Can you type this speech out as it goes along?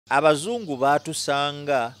abazungu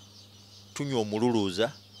batusanga tunywa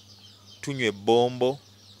omululuuza, tunywa ebbombo,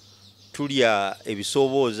 tulya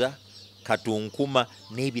ebisobooza, katunkuma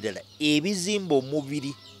n'ebirala ebizimba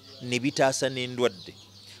omubiri ne bitaasa n'endwadde.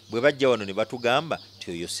 Bwe bajja wano ne batugamba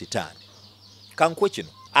ti oyo sitaani. Kankwe kino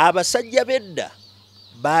abasajja b'edda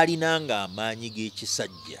baalinanga amaanyi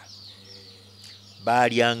g'ekisajja.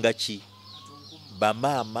 Baalyanga ki?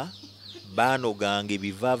 Bamaama baanoganga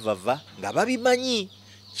ebivaavava nga babimanyi.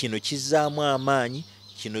 Kino kizzaamu amaanyi,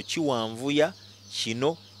 kino kiwanvuya,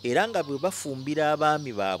 kino era nga bwe bafumbira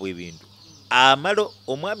abaami baabwe ebintu.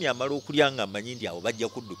 Omwami amala okulya nga amanyi nti awo bajja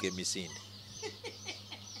kudduka emisinde.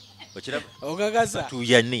 Okiraba? Okakasa.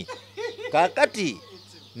 Tuyani. Kaakati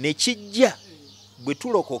ne kijja bwe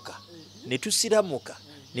tulokoka, ne tusiramuka,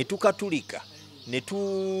 ne tukatulika, ne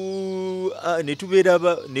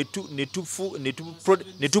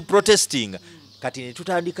tuprotestinga. Kati ne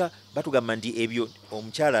tutandika batugamba nti ebyo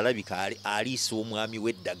omukyala alabika aliisa omwami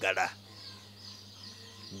w'eddagala.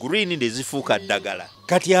 Green nezifuuka ddagala.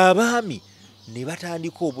 Kati abaami ne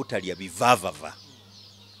batandika obutalya bivaavava.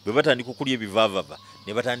 Bwe batandika okulya ebivaavava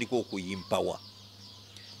ne batandika okuyimpawa,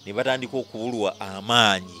 ne batandika okubulwa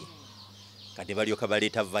amaanyi. Kati balyoka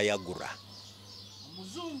baleeta Viagra.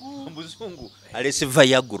 Omuzungu aleese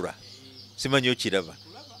Viagra. Simanyi okiraba.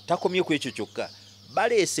 Takomye ku ekyo kyokka.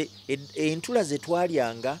 Baleese entula ze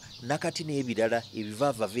twalyanga nakati n'ebirala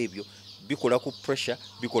ebivaavava ebyo bikola ku pressure,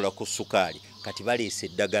 bikola ku sukaali. Kati baleese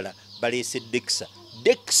eddagala, baleese Dexa,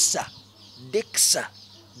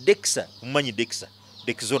 omumanyi Dexa,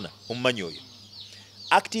 Dexona, omumanyi oyo.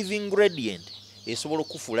 Active ingredient esobola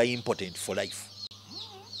okufuula impotent for life.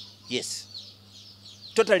 Yes.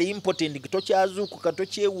 Totally impotent, tokyazuukuka,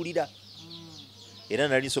 tokyewulira. Era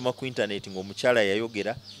nali nsoma ku internet ng'omukyala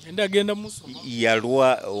yayogera. Ndagenda musoma.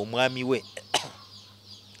 Yalwa omwami we.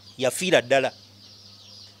 Yafiira ddala.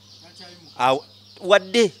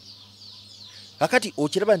 Wadde. Kakati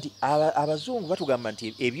okiraba nti abazungu batugamba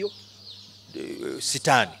nti ebyo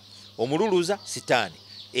sitaani. Omululuuza sitaani.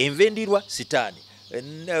 Envendirwa sitaani.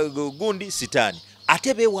 Gundi sitaani.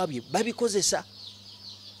 Ate beewabye babikozesa.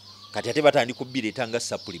 Kati ate batandika okubireeta nga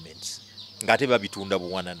supplements. Ng'ate babitunda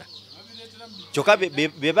buwanana. Kyokka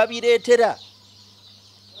be babireetera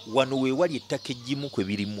wano weewali ettaka eggimu kwe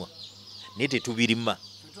birimwa. Naye tetubirima.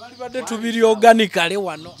 Twalibadde tubiri organically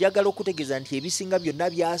wano. Njagala okutegeeza nti ebisinga byonna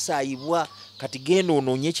byasaayibwa. Kati genda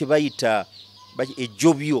onoonye kye bayita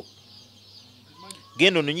ejjobyo.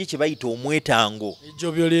 Genda onoonye kye bayita omwetango.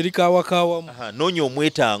 Ejjobyo lirikawakawamu. Noonya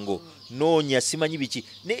omwetango. Noonya simanyi biki.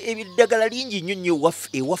 Ebiddagala lingi nnyo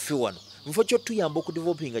ewaffe wano. Nfo kyotuyamba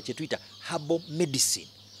okudevelopinga kye tuyita herbal medicine.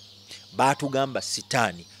 Baatugamba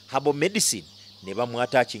sitaani. Herbal medicine ne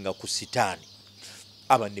bamwataakinga ku sitaani.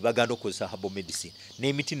 Aba ne baganda okukozesa herbal medicine.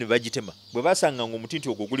 N'emiti ne bagitema. Bwe basanga ng'omuti nti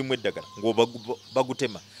ogwo gulimu eddagala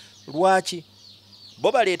ng'obagutema. Lwaki?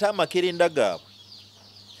 Bo baleeta amakerenda gaabwe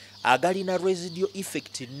agalina residual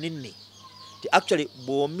effect nene. Actually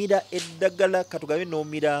bw'omira eddagala katugabe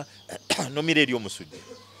n'omira ery'omusujja,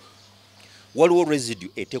 waliwo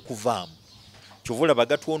residue etekuvaamu. Kyova olaba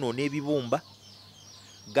gatwonoona ebibumba,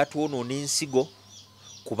 gatwonoona ensigo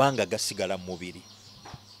kubanga gasigala mu mubiri.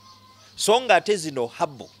 So nga ate zino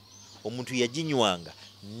habo omuntu yaginywanga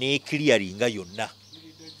ne clearinga yonna.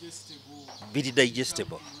 Biri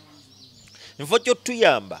digestible. Nfo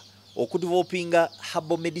kyotuyamba okudevelopinga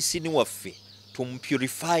herbal medicine waffe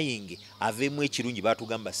tumpurifying aveemu ekirungi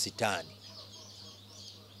baatugamba sitaani.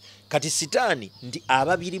 Kati sitaani nti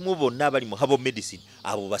ababirimu bonna abali mu herbal medicine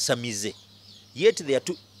abo basamize. Yet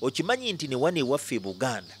okimanyi nti ne wane ewaffe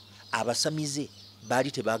Buganda abasamize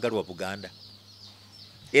baali tebaagalwa Buganda.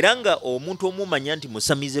 Era nga omuntu omumanya nti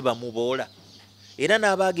musamize bamuboola. Era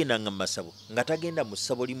n'abaagendanga mu masabo nga tagenda mu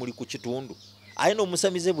ssabo limuli ku kitundu. Aye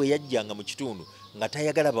n'omusamize bwe yajjanga mu kitundu nga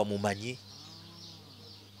tayagala bamumanye.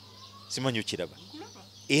 Simanyi okiraba.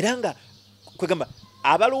 Era nga kwegamba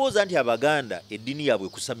abalowooza nti Abaganda eddiini yaabwe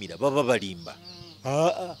kusamira baba balimba.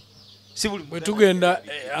 Bwe tugenda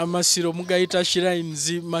amasiro mugayita shrines,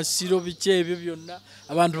 masiro biki ebyo byonna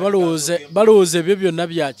abantu balowooza ebyo byonna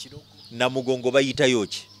bya kiroko. Namugongo bayitayo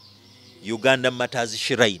ki? Uganda Matters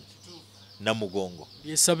Shrine. Namugongo.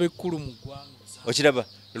 Byesaba ekkulu mu ggwanga. Okiraba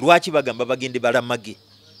lwaki bagamba bagende balamage?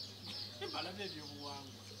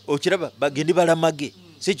 Okiraba bagende balamage.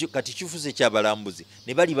 Sikyo kati kifuze kyabalambuzi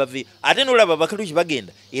ne bali bave. Ate n'olaba bakaluki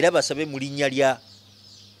bagenda era basabe mu linnya lya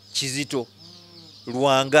Kizito,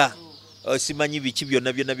 Lwanga, simanyi biki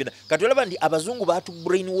byonna. Kati olaba ndi abazungu baatu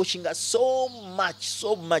brainwashinga so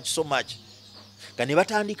much. Kane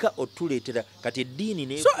batandika otuleetera kati eddiini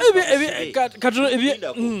ne so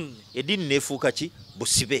eddiini neefuuka ki?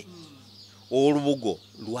 Busibe. olubugo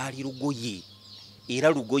lwali lugoye era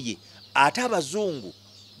lugoye ate abazungu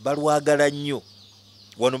balwagala nnyo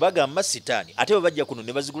wano bagamba sitaani ate bwe bajja kuno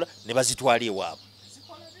ne bazigula ne bazitwala ewaabwe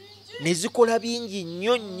ne zikola bingi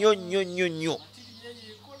nnyo nnyo nnyo nnyo nnyo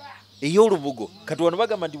ey'olubugo kati wano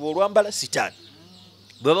bagamba nti bw'olwambala sitaani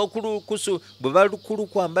bwe bakulu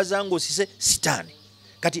kwambaza ng'osise sitaani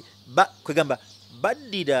kati kwegamba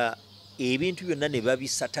baddira ebintu byonna ne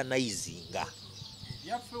babisatanizinga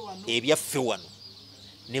ebyaffe wano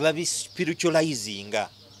ne babispiritualizinga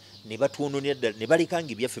ne batwononera ddala ne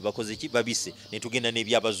balekanga ebyaffe bakoze ki babise ne tugenda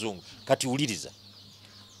n'ebyabazungu kati wuliriza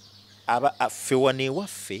ffe wano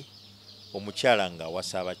ewaffe omukyala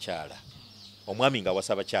ng'awasa abakyala omwami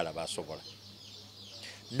ng'awasa abakyala basobola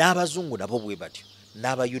n'abazungu nabo bwe batyo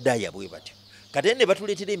n'abayudaaya bwe batyo kati ne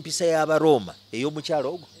batuleetera empisa y'abaroma ey'omukyala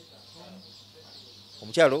ogwo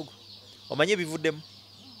omukyala ogwo omanye bivuddemu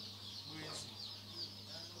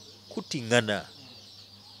kutiŋŋana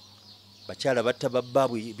bakyala batta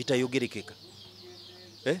babbaabwe bitayogerekeka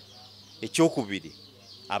ekyokubiri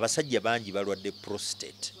abasajja bangi balwadde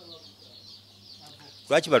prostate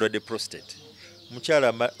lwaki balwadde prostate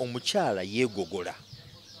omukyala yeegogola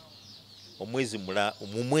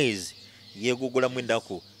mu mwezi yeegogolamu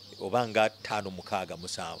ennaku oba nga 5,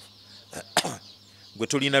 6, 7 gwe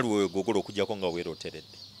tolina lwewegogola okujjako nga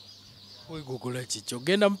weeroteredde weegogola kiki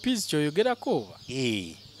ogenda mu piisi kyoyogerako oba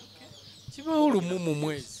kibawo lumu mu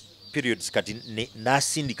mwezi periods kati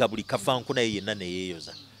n'asindika buli kafanku naye yenna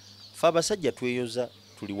neyeeyoza fe abasajja tweyoza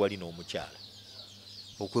tuli wali n'omukyala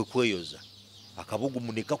okwekweyoza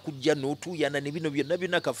akabugumu ne kakujja n'otuuyana ne bino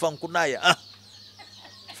byonna kafanku naaya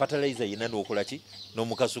fertilizer yenna n'okola ki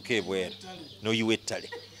n'omukasuka ebweru n'oyiwa ettale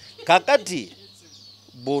kakati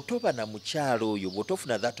bw'otoba na mukyala oyo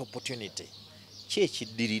bw'otofuna that opportunity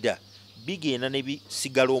kyekiddirira bigenda ne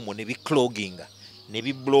bisigala omwo ne bicloginga ne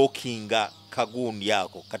biblockinga kagundi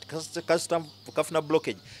ako kati kafuna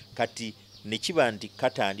blockage kati ne kiba nti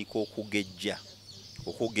katandika okugejja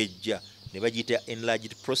ne bagiyita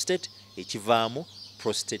enlarged prostate ekivaamu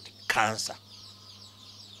prostate cancer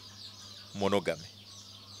monogamy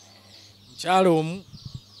mukyalo omu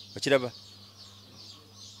okiraba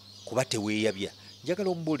kuba teweeyabya njagala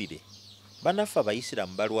omubuulire bannaffe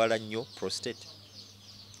abayisiraamu balwala nnyo prostate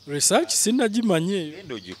research sinnagimanye eyo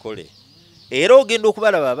genda ogikole era ogenda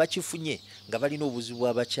okubalaba abakifunye nga balina obuzibu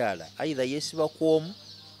abakyala aitha yeesiba kwomu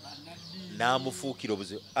n'amufuukira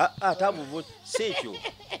obuzibu atabuvo si ekyo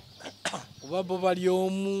kuba bo bali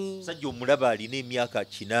omu sajja omulaba alina emyaka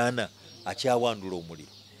 8 akyawandula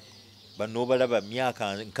omuliro banno obalaba myaka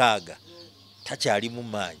 6 takyali mu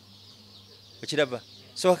maanyi okiraba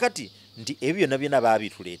so kakati nti ebyo byonna byonna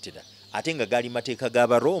baabituleetera ate nga gaali mateeka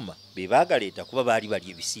g'abaroma be baagaleeta kuba baali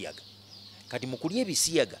bali ebisiyaga kati mu kulya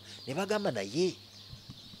ebisiyaga ne bagamba naye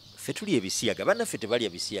ffe tuli ebisiyaga bannaffe tebalya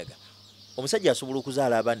bisiyaga omusajja asobola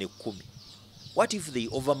okuzaala abaana 10 what if they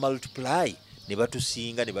overmultiply ne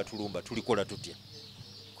batusinga ne batulumba tulikola tutya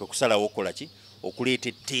kwe kusalawo okukola ki okuleeta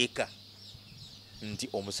etteeka nti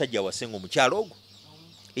omusajja wasenga omukyalo ogwo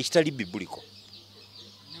ekitali bibuliko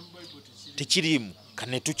tekirimu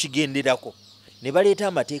kane tukigenderako ne baleeta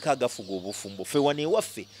amateeka agafuga obufumbo ffe wano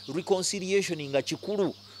ewaffe reconciliation nga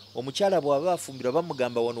kikulu omukyala bw'aba afumbirwa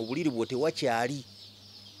bamugamba wano obuliri bwo tewakyali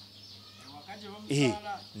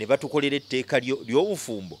ne batukolera etteeka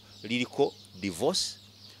ly'obufumbo liriko divorce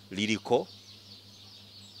liriko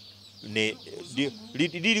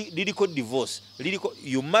liriko divorce liriko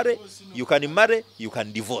you marry you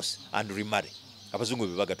can divorce and remarry abazungu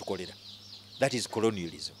be bagatukolera that is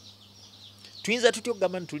colonialism tuyinza tutyo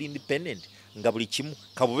okugamba nti tuli independent nga buli kimu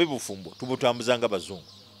kabube bufumbo tubutambuza nga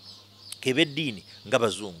bazungu kebe eddiini nga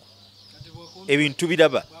bazungu ebintu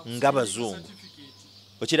biraba nga bazungu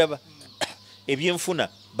okiraba ebyenfuna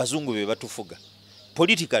bazungu be batufuga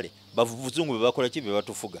politically bazungu be bakola ki be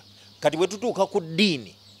batufuga kati bwe tutuuka ku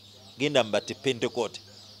ddiini genda mbate Pentecost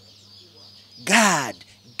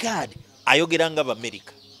God ayogera nga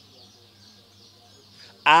America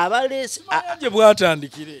abalesi aje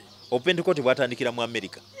bwatandikire Pentecost bwatandikira mu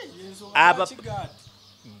America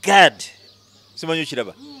God simanyi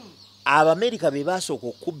kiraba Abamerika be basooka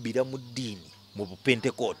okubbira mu ddiini mu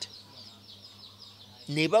Pentecost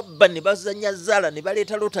ne babba ne bazanya zala ne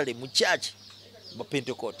baleeta lotale mu church mu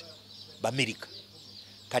Pentecost b'Amerika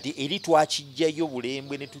kati eri twakijjayo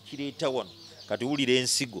bulembwe ne tukireeta wano kati wulira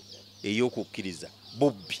ensigo ey'okukkiriza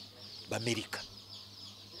bobbi b'Amerika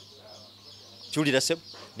kiwulira sebo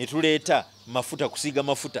ne tuleeta mafuta kusiiga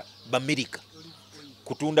mafuta b'Amerika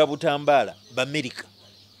kutunda butambaala b'Amerika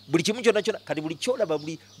buli kimu kyonna kati buli kyolaba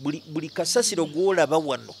buli kasasiro gw'olaba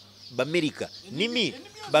wano b'Amerika nimi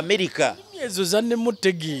b'Amerika ezo zanne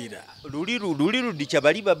mutegeera luli ludi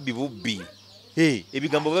kyabali babbi bubbi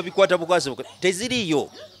ebigambo babikwata bukwase teziriyo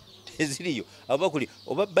abakuli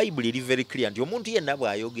oba Bible eri very clear nti omuntu yenna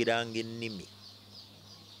bw'ayogeranga ennimi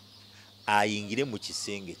ayingire mu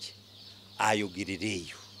kisenge kye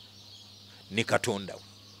ayogerereeyo ne Katonda we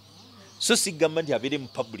so sigamba nti abeere mu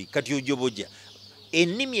public kati ojoboja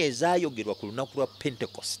ennimi ezaayogerwa ku lunaku lwa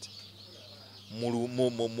Pentecost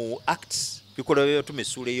mu Acts bikola by'Abatume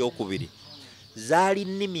essuula ey'okubiri zaali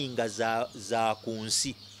nnimi nga za ku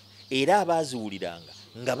nsi era abaaziwuliranga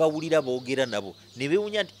nga bawulira boogera nabo ne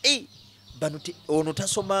beewunya nti bano ono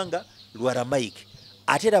tasomanga Lwaramayike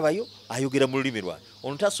ate rabayo ayogera mu lulimi lwange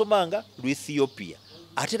ono tasomanga Lwethiopia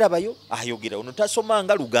ate rabayo ayogera ono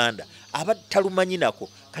tasomanga Luganda aba talumanyi nako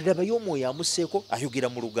kati rabayo omwoyo amuseeko ayogera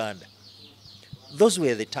mu Luganda. Those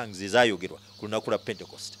were the tongues ezayogerwa ku lunaku lwa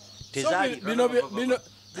Pentecost.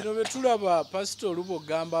 Bino betulaba Pastor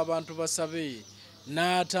Olubogamba abantu basabe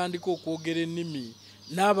n'atandika okwogera ennimi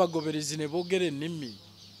n'abagoberezi ne boogera ennimi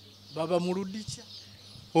baba mu ludicha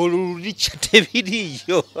oluludicha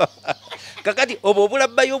tebiriyo kakati obo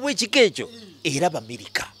obulabbayo obw'ekika ekyo era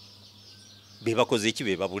b'Amerika be bakoze eki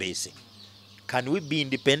be babuleese. Can we be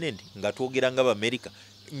independent nga twogera nga b'Amerika?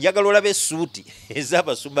 Njagala olabe essuuti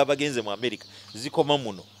ez'abasumba abagenze mu Amerika zikoma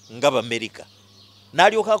muno nga b'Amerika.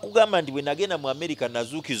 N'alyoka akugamba nti bwe nagenda mu Amerika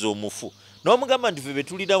nazuukiza omufu n'omugamba nti ffe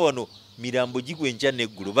betulira wano mirambo gigwa enkya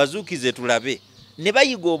n'eggulu bazuukize tulabe ne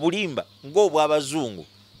bayiga obulimba ng'obw'abazungu.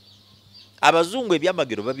 Abazungu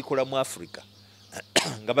ebyamagero babikola mu Afrika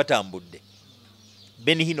nga batambudde.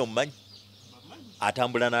 Benihino mmanyi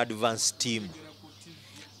atambula na advance team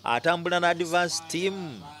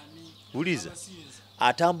uliza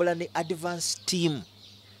atambula ne advance team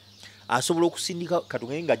asobola okusindika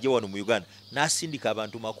katunga nga ajja wano mu Uganda n'asindika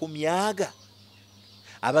abantu 100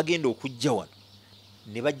 abagenda okujja wano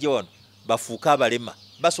ne bajja wano bafuuka abalema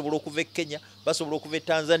basobola okuva e Kenya basobola okuva e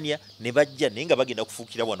Tanzania ne bajja naye nga bagenda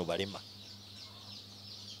kufuukira wano balema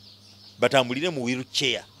batambulire mu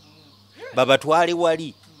wheelchair babatwale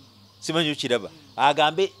wali simanyi kiraba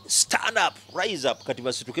agambe stand up rise up kati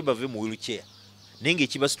basituke bave mu wheelchair naye nga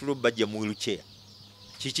ekibasitula bajja mu wheelchair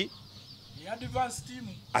kiki advance team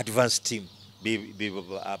advance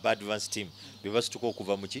team bebasituka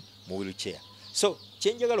okuva muki mu wheelchair. So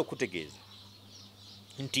kyenjagala okutegeeza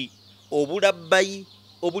nti obulabbayi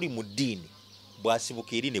obuli mu ddiini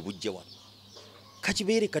bwasibuka eri ne bujja wano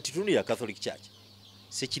kakibeere kati tunira Catholic Church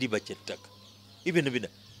sekiriba kyettaka ibino bina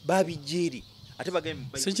babijeri ate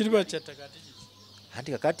bagambe sekiriba kyettaka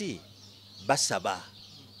ate kakati basaba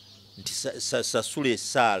nti sasule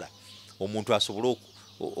sala omuntu asobola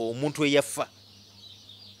omuntu eyafa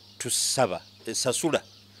tusaba sasula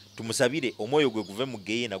tumusabire omwoyo gwe guve mu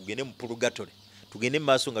geena gugende mu purgatory tugende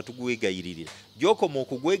maaso nga tugwegayiririra gyokoma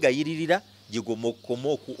okugwegayiririra gigomokoma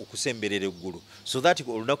okusemberera eggulu so that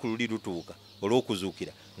olunaku luli lutuuka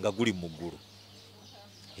olw'okuzuukira nga guli mu ggulu.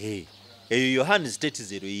 Eyo Yohani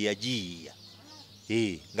Stetizero yagiyiya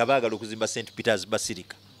nga baagala okuzimba St. Peter's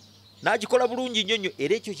Basilica n'agikola bulungi nnyo nnyo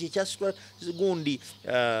era ekyo kyekyasitula gundi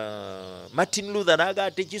Martin Luther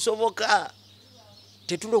n'agaa tekisoboka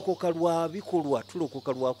tetulokoka lwa bikolwa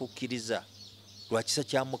tulokoka lwa kukkiriza lwa kisa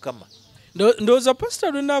kya Mukama. Ndowooza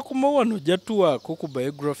Pastor lwenakoma wano jatuwaako ku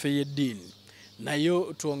biography y'eddiini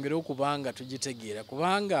nayo twongere okubanga tugitegeera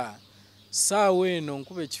kubanga saawa eno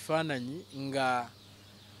nkuba ekifaananyi nga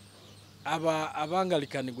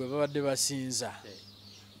abangalikani gwe babadde basinza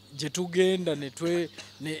gye tugenda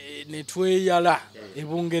ne tweyala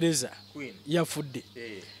ebungereza yafudde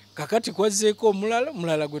kakati kwazzeeko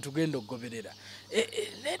omulala gwe tugenda okugoberera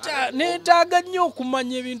neetaaga nnyo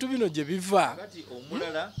okumanya ebintu bino gye biva.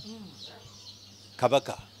 Omulala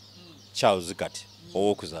Kabaka Charles kati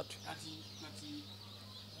owokusatu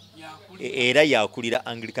era yakulira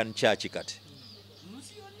Anglican Church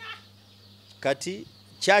kati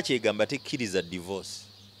church egamba tekkiriza divorce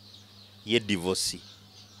ye divorce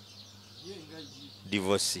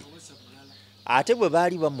ate bwe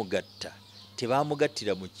baali bamugatta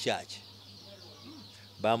tebamugattira mu church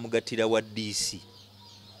bamugattira wa DC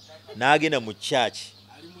n'agenda mu church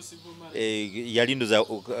yalindoza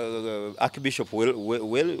Archbishop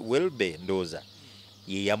Welbe ndoza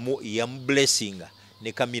yamublessinga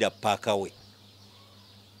ne Camilla Parker we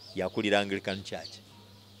yakulira Anglican Church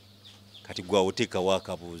kati gwa oteka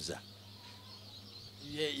wakabuuza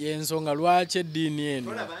yensonga lwaki eddiini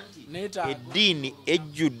eno eddiini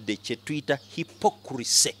ejjudde kye tuyita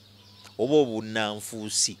hypocrisy oba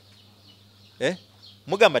obunanfuusi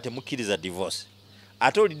mugamba temukkiriza divorce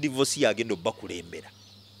ate oli divorce yagenda obba kulembera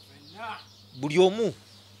buli omu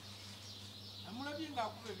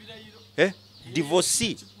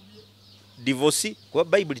divorce kuba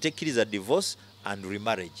Bible tekkiriza divorce and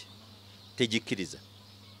remarriage, tegikkiriza.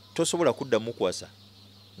 Tosobola kuddamu kwasa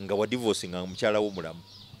nga wa divorce nga mukyala wo mulamu.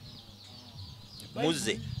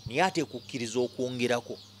 Muze niye ate kukkiriza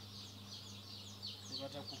okwongerako.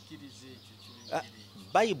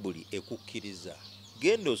 Bible ekukkiriza.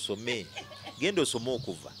 Genda osome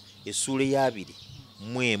okuva essuula ya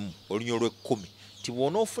 2 olunya olw'ekkumi ti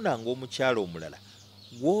bw'onoofunanga omukyala omulala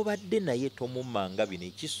gw'obadde naye tomumanga bino: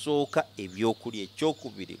 ekisooka ebyokulya,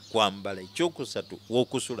 ekyokubiri kwambala, ekyokusatu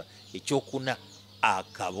w'okusula, ekyokuna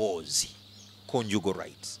akaboozi, conjugal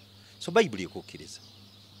rights. So Bible ekukkiriza,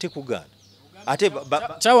 tekugaana. Ate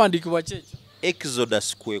kyawandiikibwa kyekyo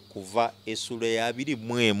Exodus kwe kuva essuula ya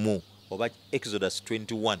 2 oba Exodus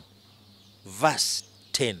 21 verse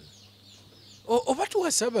 10. oba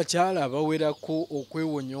tuwasa abakyala abawerako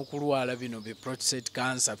okwewonya okulwala bino be prostate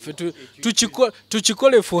cancer, ffe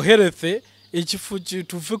tukikole for health, ekifo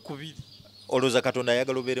tuve ku biri. Olowooza Katonda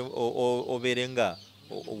ayagala obeere nga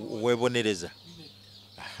weebonereza?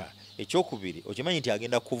 Ekyokubiri okimanyi nti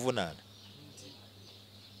agenda kuvunaana.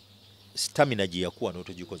 Stamina gye yakuwa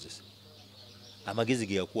n'otogikozesa, amagezi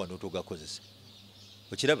ge yakuwa n'otogakozesa.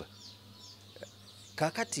 Okiraba?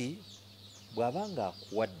 Kakati bw'abanga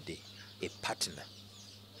akuwadde a partner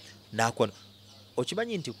n'akwana,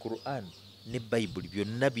 okimanyi nti Quran ne Bible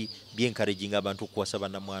byonna byencouraging abantu okuwasa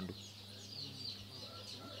bannamwandu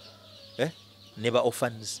ne ba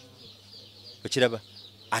orphans. Okiraba?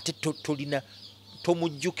 Ate tolina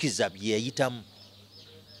tomujjukiza bye yayitamu,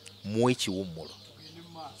 muwe ekiwummulo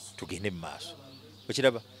tugende mu maaso.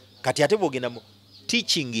 Okiraba? Kati ate bw'ogenda mu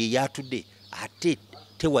teaching eyatudde ate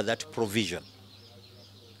tewa that provision.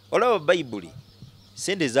 Olaba Bible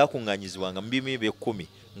sente zakuŋŋaanyizibwanga mu 10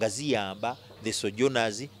 nga ziyamba the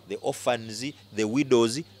sojourners, the orphans, the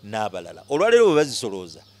widows n'abalala. Olwaleero bwe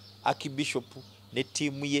bazisolooza Archbishop ne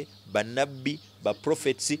ttiimu ye, bannabbi, ba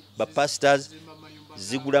prophets, ba pastors,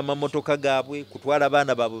 zigula amamotoka gaabwe kutwala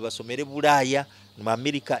abaana baabwe basomere Bulaaya, mu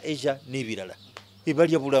America, Asia n'ebirala.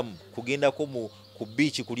 Ebalya bulamu, kugendako ku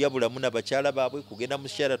beach kulya bulamu n'abakyala baabwe, kugenda mu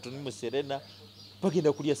Sheraton mu Serena,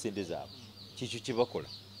 bagenda kulya sente zaabwe. Kikyo kye bakola.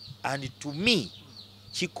 And to me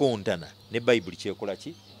kikontana ne Bible kyekola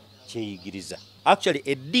ki kyeyigiriza. Actually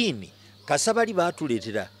eddiini kasabali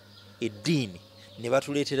baatuleetera eddiini ne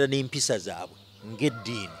batuleetera n'empisa zaabwe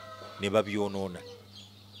ng'eddiini ne babyonoona.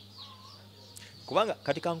 Kubanga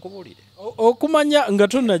kati kankubuulire okumanya nga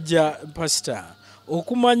tonajja pastor,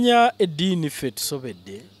 okumanya eddiini ffe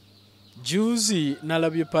tusobedde. Juzi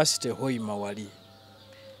nalabye Pastor Hoima wali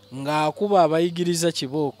ng'akuba abayigiriza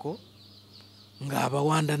kibooko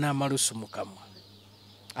ng'abawanda n'amalusu mu kamwa,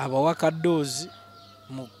 abawa kaddoozi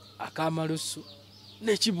mu ak'amalusu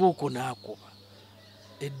n'ekibooko n'akuba.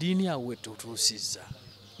 Eddiini awe tutuusizza.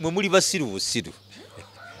 Mwe muli basiru busiru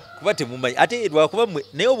kuba temumanyi ate lwakuba mwe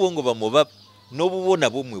naye obwongo bamwe oba n'obubona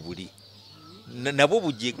bwomwe buli nabwo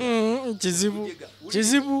bujjega.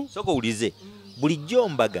 Kizibu. Sooka owulize, bulijjo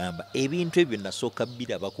mbagamba ebintu ebyo nasooka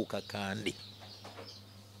biraba ku kakande.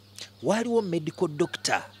 Waaliwo medical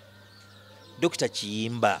doctor, Dr.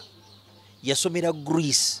 Kiyimba, yasomera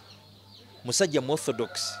Greece, musajja mu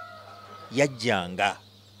orthodox, yajjanga.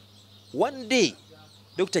 One day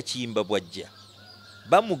Dr. Kiyimba bwajja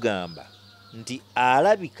bamugamba nti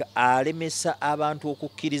alabika alemesa abantu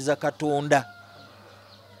okukkiriza Katonda,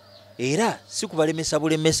 era si kubalemesa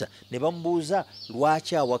bulemesa. Ne bamubuuza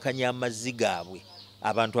lwaki awakanya amazzi gaabwe.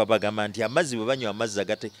 Abantu abagamba nti amazzi bwe banywa amazzi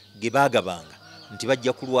agate ge baagabanga nti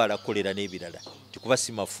bajja kulwala kolera n'ebirala, tikuba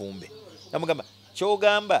si mafumbe. Namugamba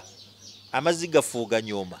kyogamba amazzi gafuuga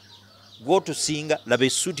nyooma gwotusinga, laba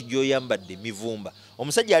essuuti gy'oyambadde mivumba.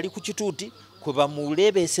 Omusajja ali ku kituuti kwe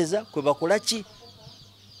bamuleebeeseza, kwe bakola ki,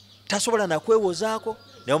 tasobola nakwewozaako.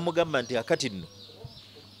 Naye omugamba nti akati nno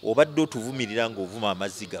obadde otuvumirira ng'ovuma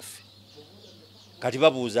amazzi gaffe. Kati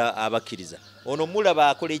babuuza abakkiriza, ono mulaba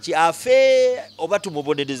akola eki, afe oba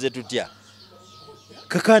tumubonereze tutya?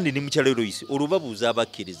 Kakandi ni mukyala Loisi olwo babuuza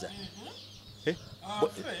abakkiriza.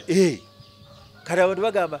 Kati abantu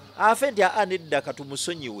bagamba afe nti nedda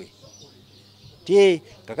katumusonyiwe.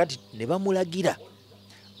 Kakati ne bamulagira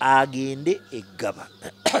agende eggaba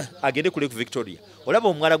agende kule ku Victoria. Olaba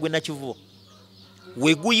omwala gwe Nakivubo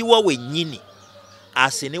weguyiwa wennyini,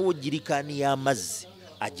 asenewo jirikaani y'amazzi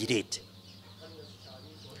agireete.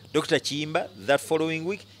 Dr. Kiyimba that following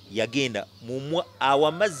week yagenda awo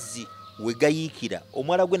amazzi we gayiikira,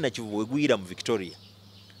 omwala gwe Nakivubo we guyira mu Victoria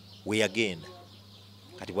we yagenda.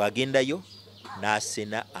 Kati bwagendayo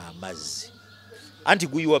n'asena amazzi anti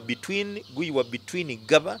guyiwa between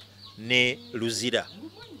Gaba ne Luzira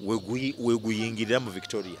we guyingirira mu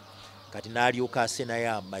Victoria. kati n'alyoka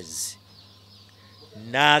asenayo amazzi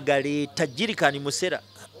n'agaleeta jirikani musera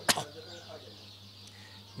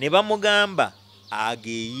ne bamugamba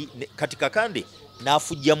ageeyi kati kakande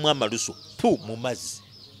n'afujjamu amalusu mu mazzi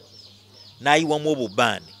n'ayiwamu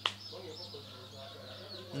obubaane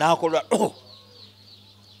n'akola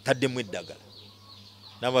taddemu eddagala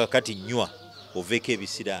n'abaga kati nywa oveeko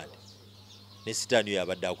ebisiraani ne sitaani oyo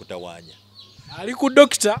abadde akutawaanya ali ku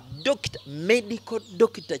dokita medical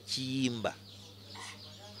doctor Kiyimba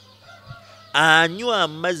anywa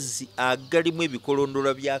amazzi agalimu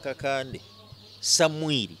ebikolondola bya kakande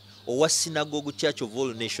Samwiri owa Synagogue Church of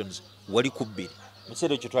All Nations wali ku bbiri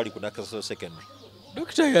museera ekyo twali ku Nakaso Secondary.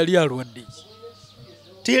 Dokita yali alwadde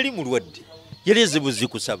teyali mulwadde yali ezibuzi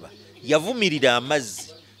kusaba yavumirira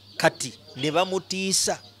amazzi kati ne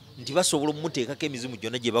bamutiisa nti basobola okumuteekako emizimu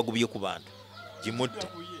gyonna gye bagubye ku bantu gimutte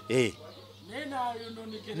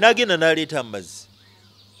n'agenda n'aleeta amazzi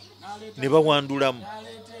ne bawandulamu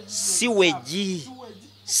siwegi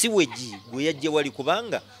gwe yajja wali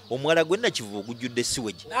kubanga omwala gwe Nakivubo ogujjudde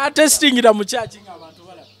siwegi n'atestingira mu kyaki ng'abantu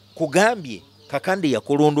balaba kugambye kakande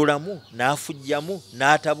yakolondolamu n'afujjamu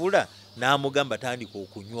n'atabula n'amugamba tandika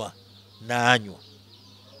okunywa n'anywa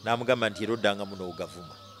n'amugamba nti era oddangamu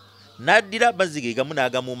n'ogavuma n'addira amazzi ge gamu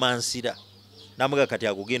n'agamumansira n'amugamba kati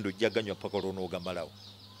agugenda ojja ganywa paka olw'onoogamalawo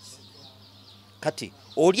kati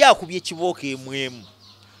oli akubye ekibooko emu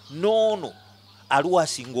noono aliwo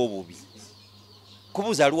asinga obubi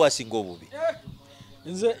kubuuza aliwo asinga obubi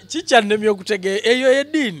nze kikyannemye okutegeera eyo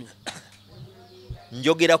eddiini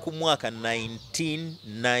njogera ku mwaka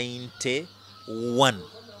 1991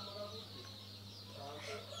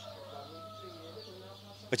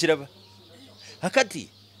 okiraba akati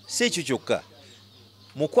si ekyo kyokka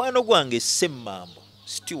mukwano gwange Semmambo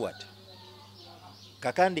Stewart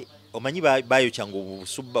kakande omanyi bayokyanga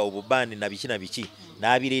obusubba obubaani na biki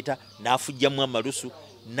n'abireeta n'afujjamu amalusu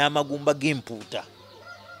n'amagumba g'empuuta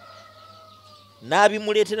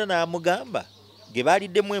n'abimuleetera n'amugamba ge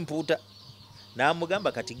baaliddemu empuuta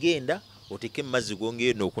n'amugamba kati genda oteke mazzi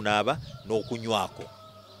gongeyo n'okunaaba n'okunywako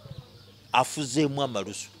afuzeemu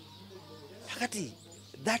amalusu kati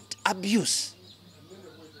that abuse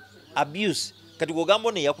kati gwogamba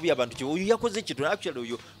ono yakubye abantu kyo oyo yakoze kitu actually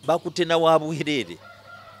oyo bakutena wa bwerere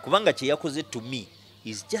kubanga kye yakoze to me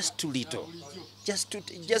is just too little just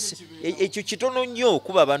ekyo kitono nnyo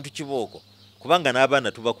okuba abantu kibooko kubanga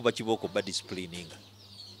n'abaana tubakuba kibooko badisciplininga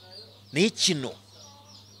naye kino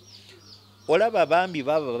olaba bambi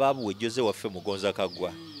baba babuwejjoze waffe mugonza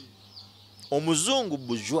kagwa omuzungu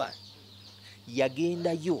bujwa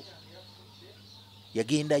yagendayo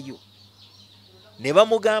ne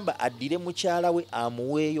bamugamba addire mukyala we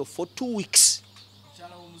amuweeyo for 2 weeks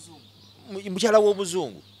mukyala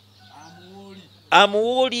w'omuzungu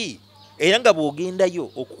amuwoli era nga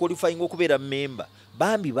bw'ogendayo okukwalifyinga okubeera memba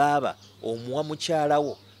bambi baaba omuwa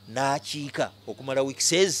mukyalawo n'akiika okumala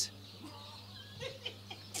weeks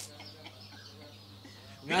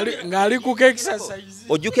ngali ku exercise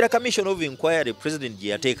ojjukira commission of inquiry president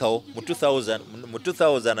gye yateekawo mu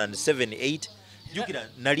 2007-8 jjukira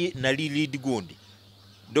nali lead gundi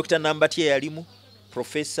Dr. Nambatye yalimu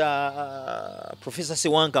Professor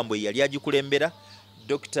Sewankambo yali agikulembera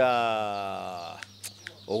Dr.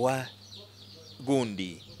 owa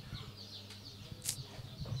gundi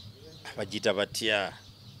abagita batya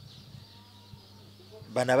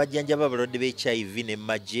bana bajjanjaba abalwadde b'HIV ne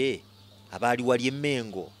maje abaali wali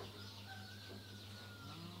Emmengo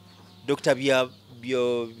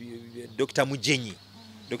Dr. Mujenyi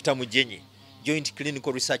Joint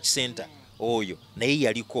Clinical Research Center oyo naye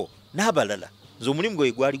yaliko n'abalala nze omulimu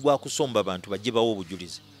gwe gwali gwa kusomba abantu bajje bawo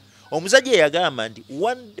obujulizi omusajja yagamba nti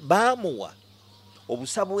baamuwa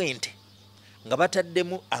obusa bw'ente nga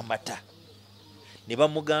bataddemu amata ne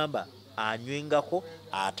bamugamba anywengako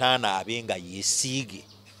ataana abenga yeesiige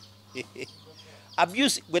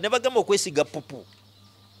abuse gwe ne bagamba okwesiga pupu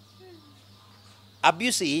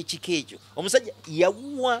abuse y'ekika ekyo omusajja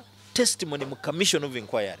yawuwa testimony mu commission of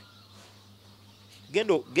inquiry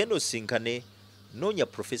gendo sinkane noonya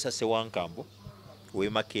Professor Sewankambo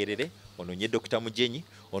w'Emakerere ononye Dr. Mujenyi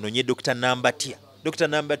ononye Dr. Nambatya Dr.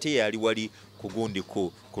 Nambatya yali wali kugundi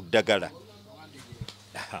ku ddagala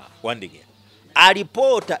Wandiga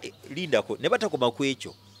alipoota lindako ne batakoma ku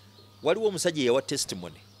ekyo waliwo omusajja yawa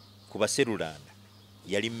testimony ku baserulanda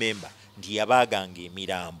yali memba nti yabaaganga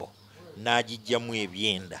emirambo n'agijjamu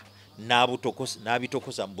ebyenda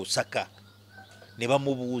n'abitokosa mu busaka ne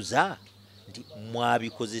bamubuuza nti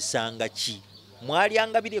mwabikozesanga ki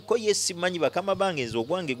mwalyanga bireko yesimanyi bakama bange nze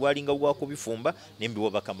ogwange gwalinga gwakubifumba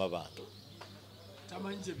nembiwa bakama bange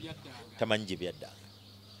tamanyi gye byaddanga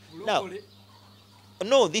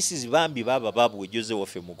no, this is bambi baba babu Jose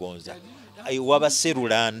waffe Mugonza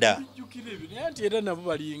wabaserulanda.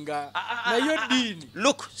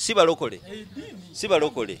 Look, sibalokole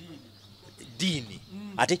dini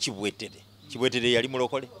ate Kibwetere yali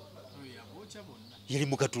mulokole, yali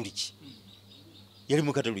mukatoliki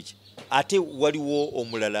ate waliwo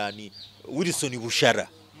omulalani Wilson Bushara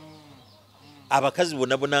abakazi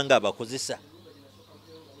bonna nga abakozesa.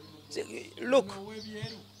 Look,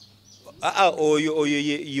 oyo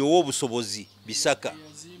y'obusobozi Bisaka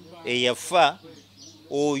eyafa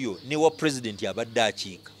oyo ne wa president abadde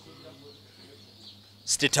akiika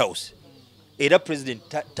State House era president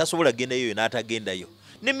tasobola gendayo n'atagendayo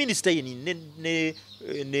ne minister yeni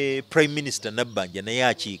ne prime minister Nabbanja naye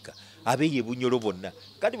akiika abeye bunyolo bonna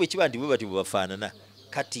kati bwe kiba nti bwe bati bafaanana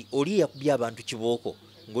kati oli yakubya abantu kibooko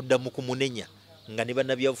ngodda mu kumunenya nga ne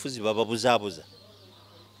bannabyabufuzi bababuzaabuza.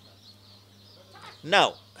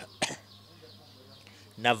 Now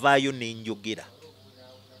navaayo nenjogera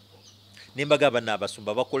nembagamba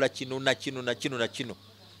n'abasumba bakola kino na kino.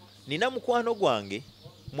 Nina mukwano gwange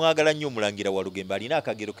mwagala nnyo Omulangira Walugembe alina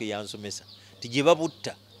akagero ke yansomesa ti gye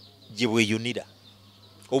babutta gye bweyunira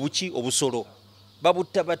obuki obusolo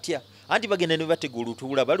babutta batya anti bagenda ne batega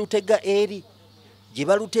olutuula balutega eri gye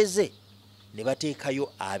baluteze ne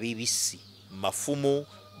bateekayo ab'ebisi mafumu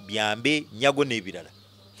byambe nyago n'ebirala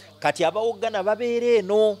kati abawogana babeera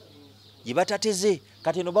eno gye batateze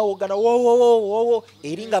kati eno bawogana wowowowo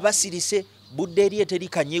eri nga basirise budde eri eteri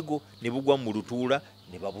kanyego ne bugwa mu lutuula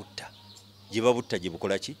ne babutta gye babutta gye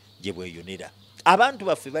bukola ki gye bweyunira. Abantu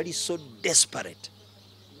baffe bali so desperate.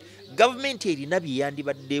 Gavumenti erina bye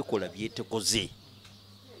yandibadde ekola byetekoze.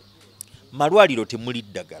 Malwaliro temuli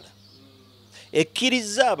ddagala.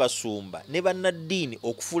 Ekkiriza abasumba ne bannaddiini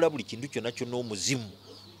okufuula buli kintu kyonna kyonna omuzimu.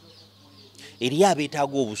 Eri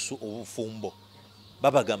abeetaaga obufumbo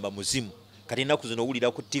babagamba muzimu. Kati ennaku zino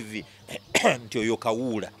owulira ku TV nti oyo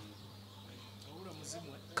kawula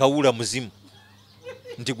muzimu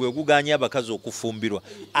nti gwe guganya abakazi okufumbirwa.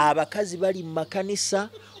 Abakazi bali mu makanisa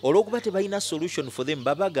olw'okuba tebalina solution for them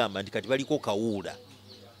babagamba nti kati baliko kawula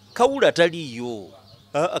taliyo.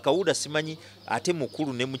 Kawula simanyi ate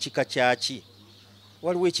mukulu ne mu kika kyaki.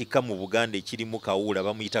 Waliwo ekika mu Buganda ekirimu kawula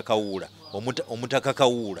bamuyita kawula omutaka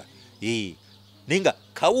kawula. Nenga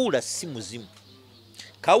kawula si muzimu.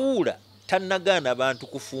 Kawula tannagaana abantu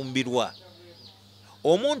kufumbirwa.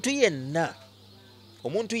 Omuntu yenna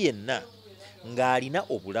ng'alina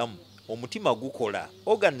obulamu omutima gukola,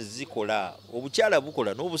 organs zikola, obukyala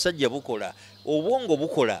bukola n'obusajja bukola, obwongo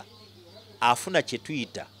bukola, afuna kye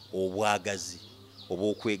tuyita obwagazi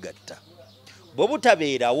obw'okwegatta. Bwe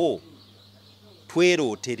butabeerawo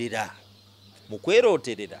twerooterera. Mu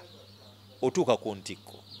kwerooterera otuuka ku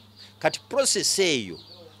ntikko. Kati process eyo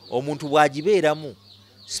omuntu bw'agibeeramu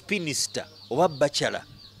spinster oba bachelor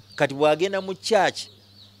kati bw'agenda mu church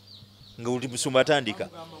nga uli musumba atandika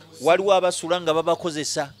waliwo abasula nga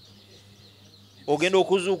babakozesa. Ogenda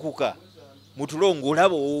okuzuukuka mutulongo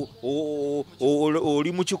olaba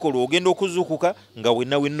oli mu kikolo ogenda okuzuukuka nga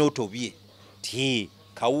wenna otobye ti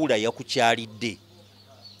kawula yakukyalidde.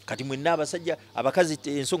 Kati mwenna abasajja abakazi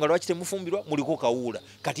ensonga lwaki temufumbirwa muliko kawula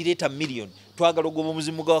kati leeta million twagala ogoba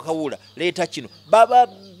omuzimu gwa kawula leeta kino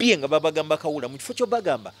bababye nga babagamba kawula mu kifo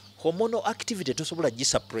ky'obagamba hormonal activity tosobola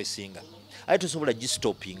gisuppressinga ate tosobola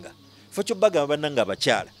gistopinga. Kifo ky'obagamba bannanga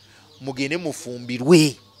abakyala mugende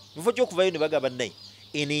mufumbirwe. Kifo ky'okuvayo ne bagamba naye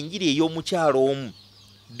eno enjiri ey'omukyalo omu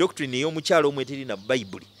doctrine ey'omukyalo omu eteri na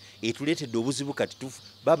Bayibuli etuleetedde obuzibu kati tufu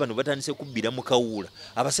baba batandise kubbira mu kawula.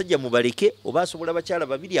 Abasajja mubaleke oba asobola abakyala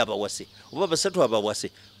babiri abawase oba basatu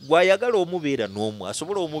abawase gwayagala omubeera n'omu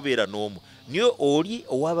asobola omubeera n'omu niyo oli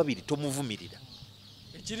owababiri tomuvumirira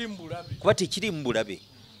kuba tekiri mu bulabe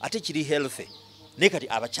ate kiri healthy. Naye kati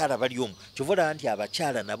abakyala bali omu kyovola nti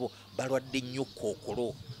abakyala nabo balwadde nnyo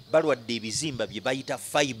kookolo balwadde ebizimba bye bayita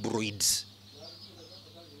fibroids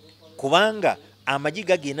kubanga amagi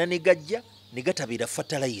gagenda ne gajja ne gatabeera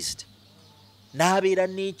fertilized n'abeera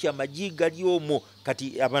n'ekyo amagi gali omwo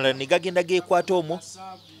kati amalala ne gagenda geekwata omwo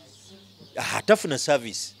atafuna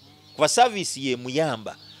service kuba service ye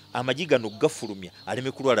muyamba amagi gano gafulumya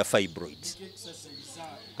aleme kulwala fibroids.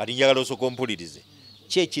 Kati njagala osooka ompulirize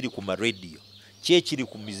kyekiri ku maradio kyekiri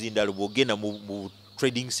ku mizindalo bw'ogenda mu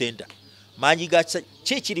trading center manyi ga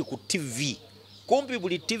kyekiri ku TV kumpi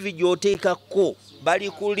buli TV gy'oteekako bali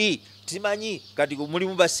kuli timanyi kati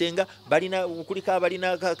mulimu basenga balina kulika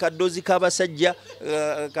balina kadozi k'abasajja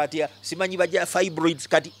kati simanyi bajja fibroids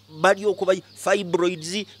kati bali okuba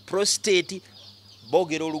fibroids prostate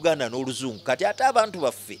boogera Oluganda n'Oluzungu kati ate abantu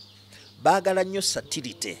baffe baagala nnyo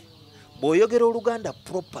satirite bw'oyogera Oluganda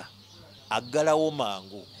proper aggalawo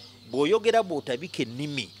mangu bw'oyogera bw'otabika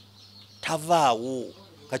ennimi tavaawo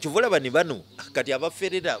kakyovula bani bano kati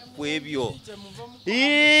abaferera ku ebyo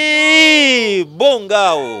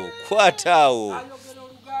bongaawo kwataawo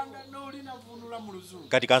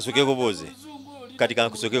kati kansokeko booze kati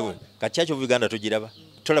kankusokeko kati kyakyo Uganda togiraba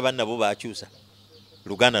tolaba nabo bakyusa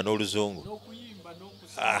Luganda n'Oluzungu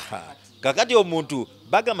kakati omuntu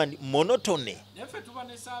bagamba monotone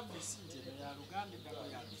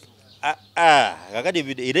kakati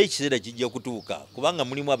era ekiseera kijja kutuuka kubanga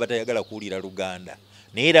mulimu abatayagala kuwulira Luganda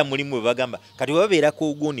naye era mulimu bwe bagamba kati webabeerako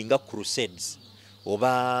ogundi nga crusades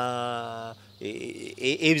oba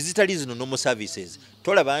ezitali zino normal services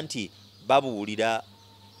tolaba nti babuwulira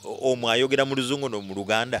omwe ayogera mu Luzungu no mu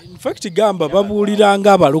Luganda. In fact gamba babuwulira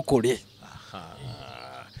nga abalokole.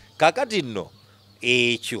 Kakati nno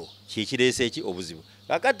ekyo kyekireese eki obuzibu.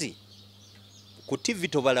 Kakati ku TV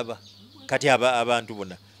tobalaba kati abantu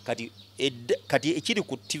bonna kati ekiri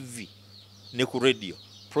ku TV ne ku radio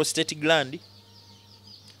prostate gland,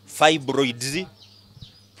 fibroids,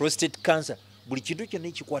 prostate cancer, buli kintu kyonna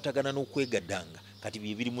ekikwatagana n'okwegaddanga kati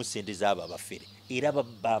bye mu ssente z'abo abafere era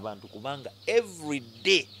babba abantu kubanga every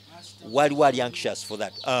day wali anxious for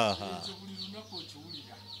that.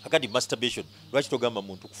 Akati masturbation lwaki togamba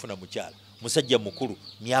muntu kufuna mukyala musajja mukulu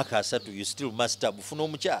myaka 3 you still masturb ufuna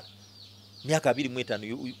omukyala myaka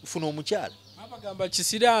 25 ufuna omukyala abagamba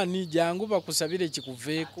kisiraani jangu bakusabire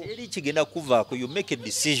kikuveeko eri kigenda kuvaako you make a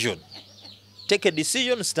decision, take a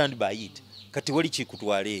decision, stand by it kati wali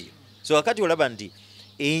kikutwala eyo. So akati olaba nti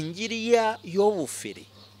enjiri y'obufere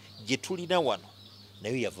gye tulina wano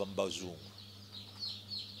nayo yava mu bazungu.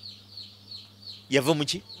 Yava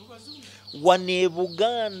muki? Wane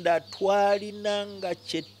Buganda twalina nga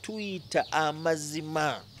kye tuyita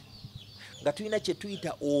amazima, nga tulina kye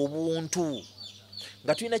tuyita obuntu,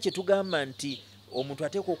 nga tulina kye tugamba nti omuntu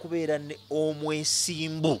ateekwa okubeera ne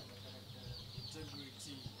omwesimbu.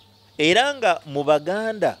 Era nga mu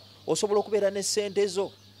Baganda osobola okubeera ne ssente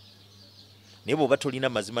zo naye bw'oba tolina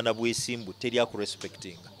mazima na bwesimbu teri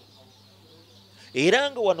akurespectinga.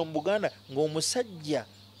 Era nga wano mu Buganda ng'omusajja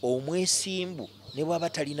omwesimbu ne bw'aba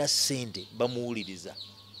talina ssente bamuwuliriza.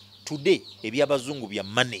 Today eby'abazungu bya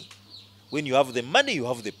money. When you have the money you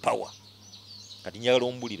have the power. Kati njagala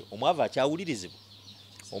ombulire omwavu akyawulirizibwa,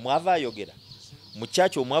 omwavu ayogera mu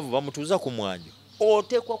kyaki omwavu bamutuuza ku mwanjo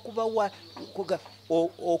oteekwa kuba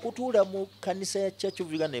okutuula mu kanisa ya Church of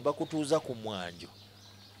Uganda ne bakutuuza ku mwanjo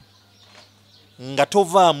nga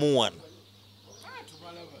tovaamu wano.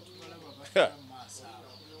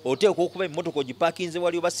 Oteekwa okuba emmotoka ogipaakinze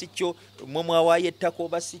wali oba si kyo, mwe mwawaayo ettaka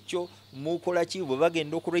oba si kyo, mukola ki bwe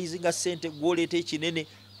bagenda okuraisinga ssente gw'oleeta ekinene.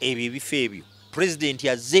 Ebyo ebifo ebyo pulezidenti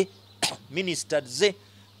azze, minisita azze,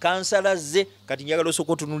 kansala azze, kati njagala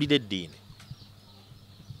osooka otunulira eddiini.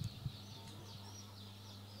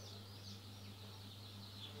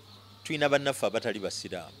 Tulina bannaffe abatali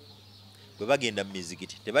basiraamu bwe bagenda mu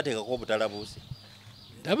mizikiti tebateekako obutalabuusi.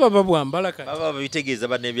 Ndaba babwambala kati. Baba babitegeeza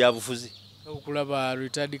bannebyabufuzi. Okulaba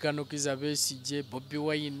retired Kanokiza Besigye,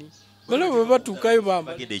 BOBIWINE. Balaba batuukayo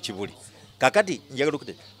bamba. Bagenda ekibuli. Kakati njagala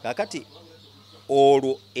okute. Kakati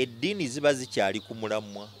olwo eddiini ziba zikyali ku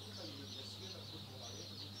mulamwa.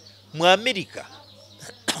 Mu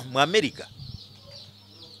Amerika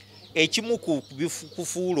ekimu ku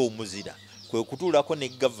kufuula omuzira kwe kutuulako ne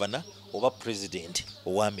gavana oba president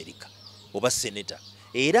owa Amerika oba senator.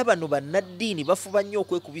 Era bano bannaddiini bafuba nnyo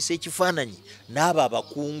okwekubisa ekifaananyi n'abo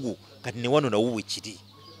abakungu kati ne wano nawo we kiri.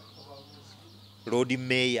 Lord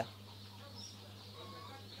Mayor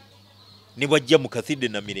ne bwajja mu kathidde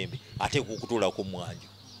na mirembe ateekwa okutuula ku mwanjo.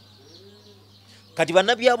 Kati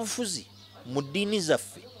bannabyabufuzi mu ddiini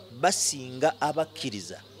zaffe basinga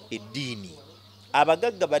abakkiriza eddiini.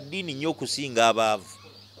 Abagagga ba ddiini nnyo okusinga abaavu.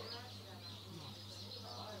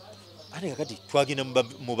 Ate kakati twagenda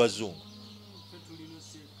mu bazungu.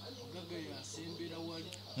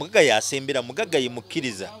 Mugagga yasembera, mugagga ye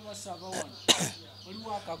mukkiriza.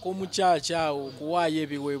 Waliwo akakomukyakya awo okuwaayo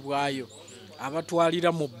ebiweebwayo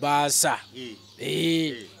abatwalira mu bbaasa.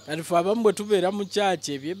 Kati ffe abamu bwe tubeera mu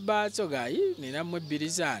kyaki ebyebbaasa gayi ninamu ebbiri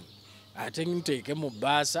zange ate nteeke mu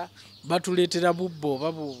bbaasa batuleetera bubbo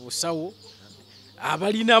oba busawo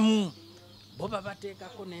abalinamu bo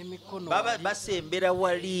babateekako n'emikono. Basembera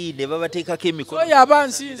wali ne babateekako emikono. Oyo aba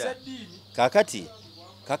nsinza ddiini.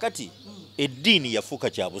 Kakati eddiini yafuuka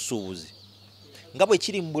kya busuubuzi nga bwe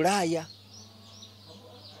kiri mu Bulaaya.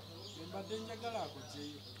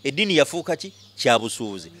 Eddiini yafuuka ki kya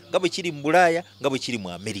busuubuzi nga bwe kiri mu Bulaaya nga bwe kiri mu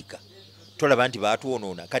Amerika. Tolaba nti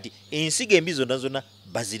baatwonoona kati ensigo embi zonna zonna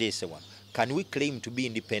bazireese wano. Can we claim to be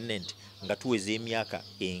independent nga tuweza emyaka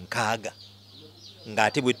 6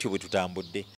 ng'ate bwe tutyo bwe tutambudde?